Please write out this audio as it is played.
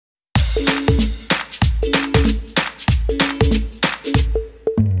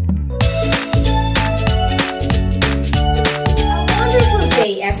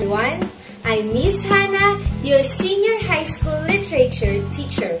Everyone, I'm Miss Hannah, your senior high school literature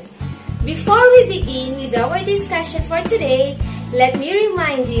teacher. Before we begin with our discussion for today, let me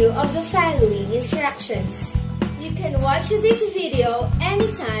remind you of the following instructions. You can watch this video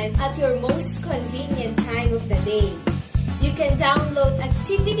anytime at your most convenient time of the day. You can download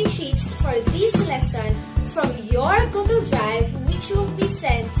activity sheets for this lesson from your Google Drive, which will be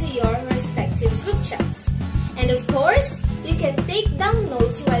sent to your respective group chats. And of course, you can take down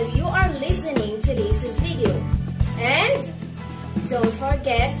notes while you are listening to this video. And don't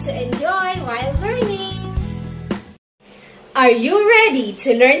forget to enjoy while learning. Are you ready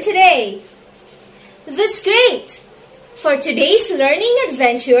to learn today? That's great! For today's learning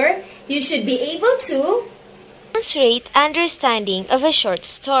adventure, you should be able to demonstrate understanding of a short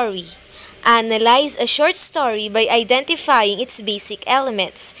story. Analyze a short story by identifying its basic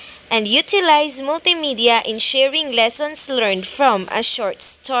elements, and utilize multimedia in sharing lessons learned from a short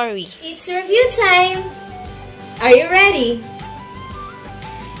story. It's review time! Are you ready?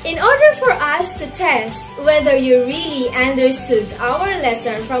 In order for us to test whether you really understood our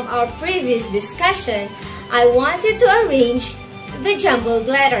lesson from our previous discussion, I want you to arrange the jumbled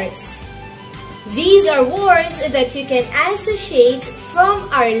letters. These are words that you can associate from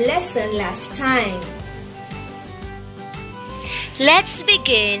our lesson last time. Let's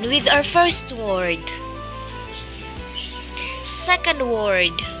begin with our first word. Second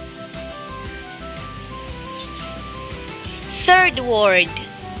word. Third word.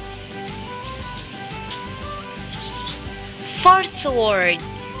 Fourth word.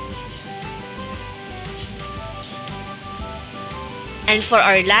 And for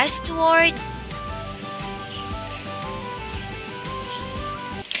our last word,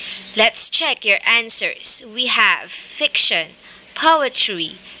 let's check your answers. We have fiction,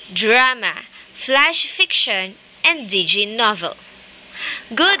 poetry, drama, flash fiction, and digi-novel.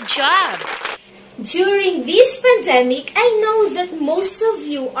 Good job! During this pandemic, I know that most of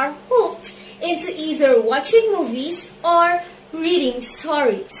you are hooked into either watching movies or reading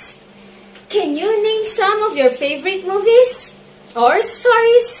stories. Can you name some of your favorite movies or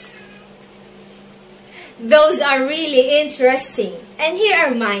stories? Those are really interesting, and here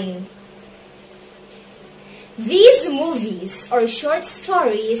are mine. These movies or short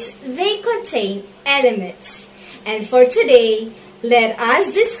stories, they contain elements. And for today, let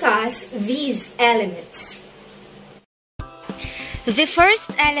us discuss these elements. The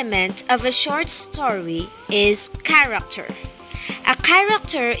first element of a short story is character. A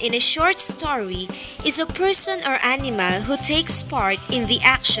character in a short story is a person or animal who takes part in the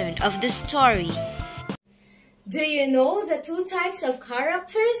action of the story. Do you know the two types of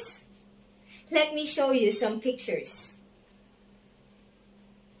characters? Let me show you some pictures.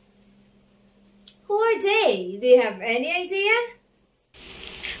 Who are they? Do you have any idea?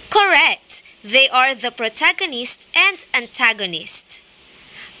 Correct! They are the protagonist and antagonist.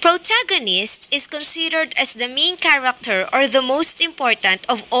 Protagonist is considered as the main character or the most important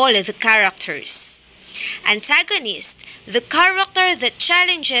of all the characters. Antagonist, the character that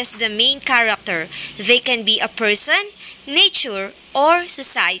challenges the main character. They can be a person, nature, or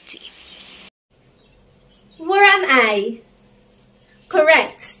society. Where am I?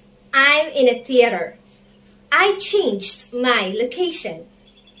 Correct. I'm in a theater. I changed my location.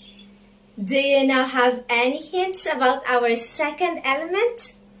 Do you now have any hints about our second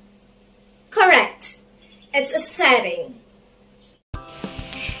element? Correct. It's a setting.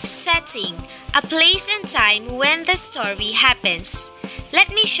 Setting, a place and time when the story happens. Let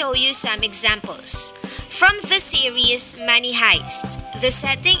me show you some examples. From the series Money Heist, the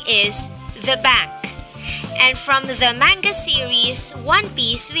setting is the bank. And from the manga series One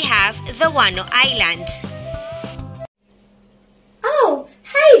Piece, we have the Wano Island. Oh,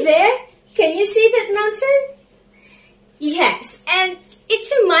 hi there! Can you see that mountain? Yes, and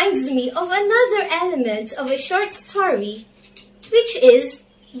it reminds me of another element of a short story, which is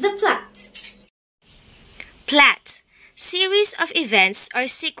the plot. Plot, series of events or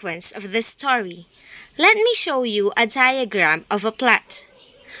sequence of the story. Let me show you a diagram of a plot.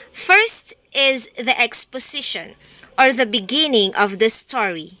 First is the exposition, or the beginning of the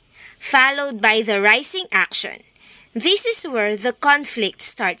story, followed by the rising action. This is where the conflict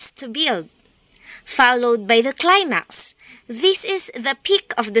starts to build, followed by the climax. This is the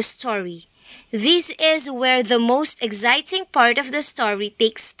peak of the story. This is where the most exciting part of the story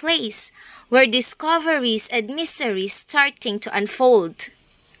takes place, where discoveries and mysteries starting to unfold.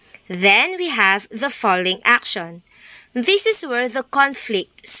 Then we have the falling action. This is where the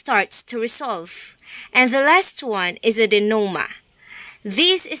conflict starts to resolve. And the last one is a denouement.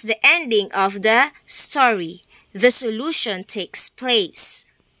 This is the ending of the story. The solution takes place.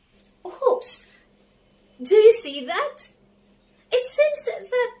 Oops! Do you see that? It seems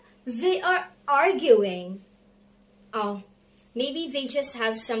that they are arguing. Oh, maybe they just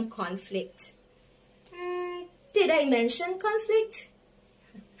have some conflict. Did I mention conflict?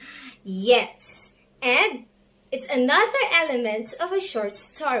 Yes, and it's another element of a short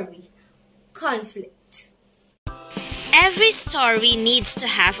story, conflict. Every story needs to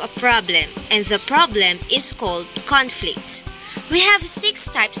have a problem, and the problem is called conflict. We have 6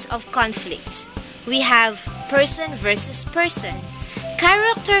 types of conflict. We have person versus person.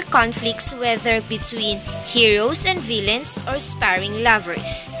 Character conflicts, whether between heroes and villains or sparring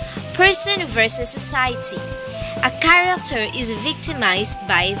lovers. Person versus society. A character is victimized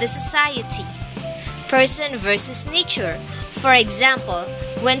by the society. Person versus nature. For example,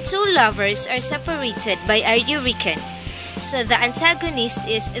 when 2 lovers are separated by a hurricane. So the antagonist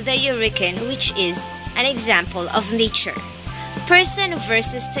is the hurricane, which is an example of nature. Person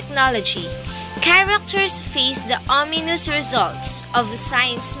versus technology. Characters face the ominous results of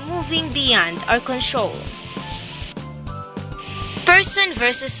science moving beyond our control. Person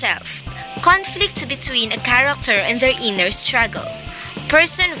versus self. Conflict between a character and their inner struggle.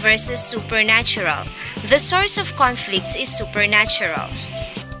 Person versus supernatural. The source of conflict is supernatural.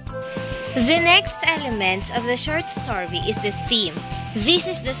 The next element of the short story is the theme. This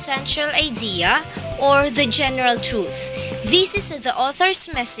is the central idea or the general truth. This is the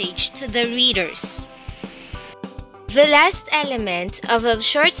author's message to the readers. The last element of a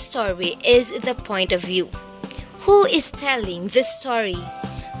short story is the point of view. Who is telling the story?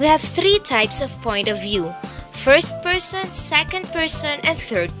 We have 3 types of point of view: first person, second person, and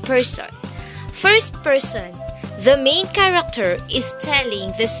third person. First person, the main character is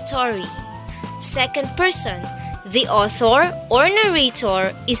telling the story. Second person, the author or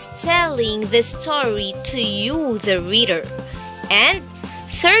narrator is telling the story to you, the reader. And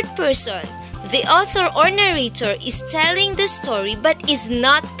third person, the author or narrator is telling the story but is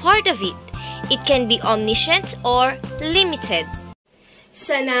not part of it. It can be omniscient or limited.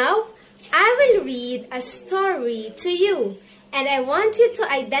 So now, I will read a story to you, and I want you to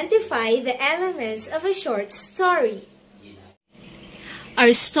identify the elements of a short story.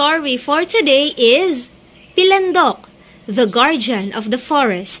 Our story for today is Pilandok, the Guardian of the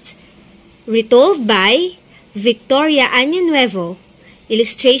Forest, retold by Victoria Año-Nuevo,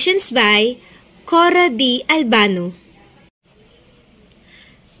 illustrations by Cora D. Albano.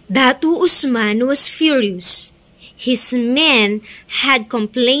 Datu Usman was furious. His men had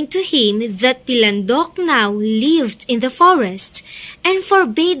complained to him that Pilandok now lived in the forest and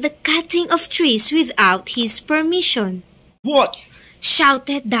forbade the cutting of trees without his permission. "What?"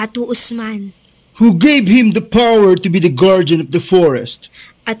 shouted Datu Usman. "Who gave him the power to be the guardian of the forest?"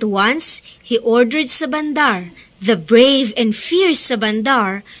 At once, he ordered Sabandar, the brave and fierce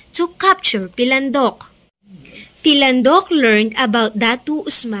Sabandar, to capture Pilandok. Pilandok learned about Datu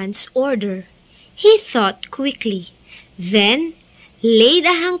Usman's order. He thought quickly, then laid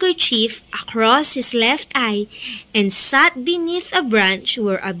a handkerchief across his left eye and sat beneath a branch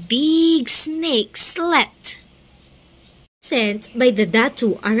where a big snake slept. Sent by the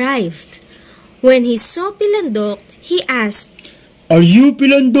Datu arrived. When he saw Pilandok, he asked, "Are you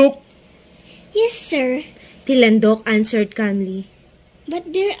Pilandok?" "Yes, sir." Pilandok answered calmly. "But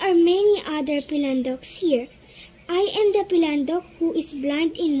there are many other Pilandoks here. I am the Pilandok who is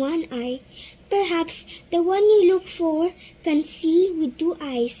blind in one eye. Perhaps the one you look for can see with 2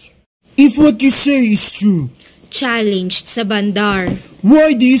 eyes." "If what you say is true," challenged Sabandar,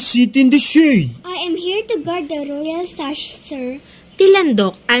 "why do you sit in the shade?" "I am here to guard the royal sash, sir."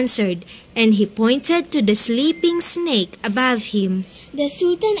 Pilandok answered, and he pointed to the sleeping snake above him. "The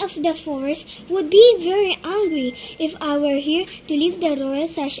Sultan of the forest would be very angry if I were here to leave the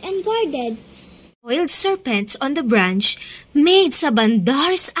royal sash unguarded." Coiled serpents on the branch made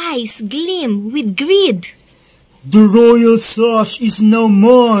Sabandar's eyes gleam with greed. "The royal sash is now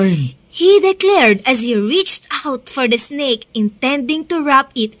mine," he declared as he reached out for the snake, intending to wrap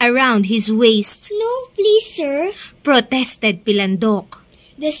it around his waist. "No, please, sir," protested Pilandok.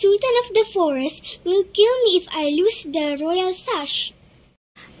 "The Sultan of the forest will kill me if I lose the royal sash."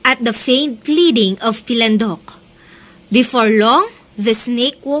 At the faint pleading of Pilandok, before long, the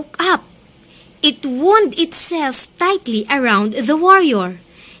snake woke up. It wound itself tightly around the warrior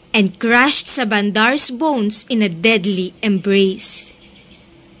and crushed Sabandar's bones in a deadly embrace.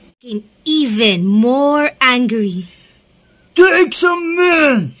 He became even more angry. "Take some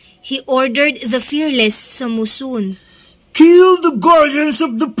men!" he ordered the fearless Samusun. Kill the guardians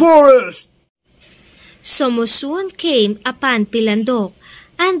of the forest! Sumusun came upon Pilandok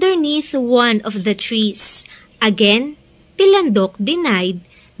underneath one of the trees. Again, Pilandok denied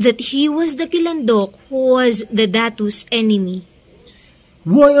that he was the Pilandok who was the Datu's enemy.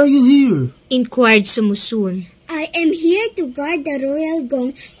 Why are you here? Inquired Sumusun. I am here to guard the royal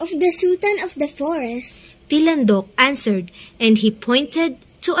gong of the Sultan of the forest. Pilandok answered, and he pointed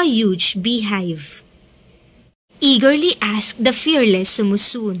to a huge beehive. Eagerly asked the fearless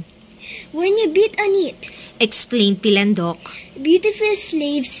Sumusun. When you beat on it, Explained Pilandok. beautiful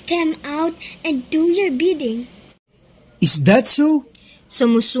slaves come out and do your bidding. Is that so?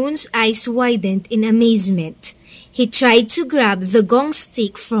 Sumusun's eyes widened in amazement. He tried to grab the gong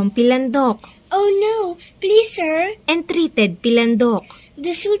stick from Pilandok. Oh no, please sir, Entreated Pilandok.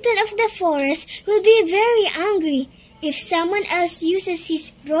 the Sultan of the forest will be very angry. If someone else uses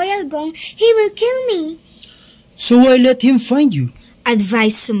his royal gong, he will kill me. So I let him find you.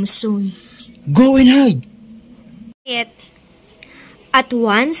 Advised Sumusun. Go and hide. At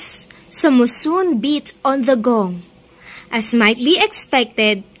once, Sumusun beat on the gong. As might be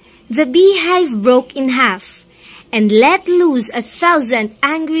expected, the beehive broke in half and let loose 1,000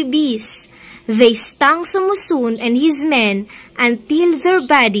 angry bees. They stung Sumusun and his men until their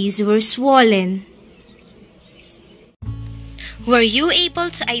bodies were swollen. Were you able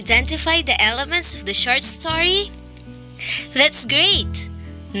to identify the elements of the short story? That's great!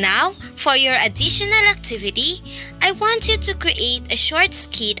 Now, for your additional activity, I want you to create a short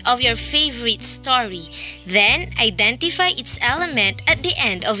skit of your favorite story. Then, identify its element at the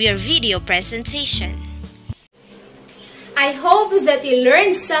end of your video presentation. I hope that you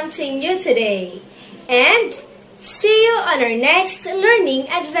learned something new today. And see you on our next learning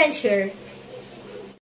adventure.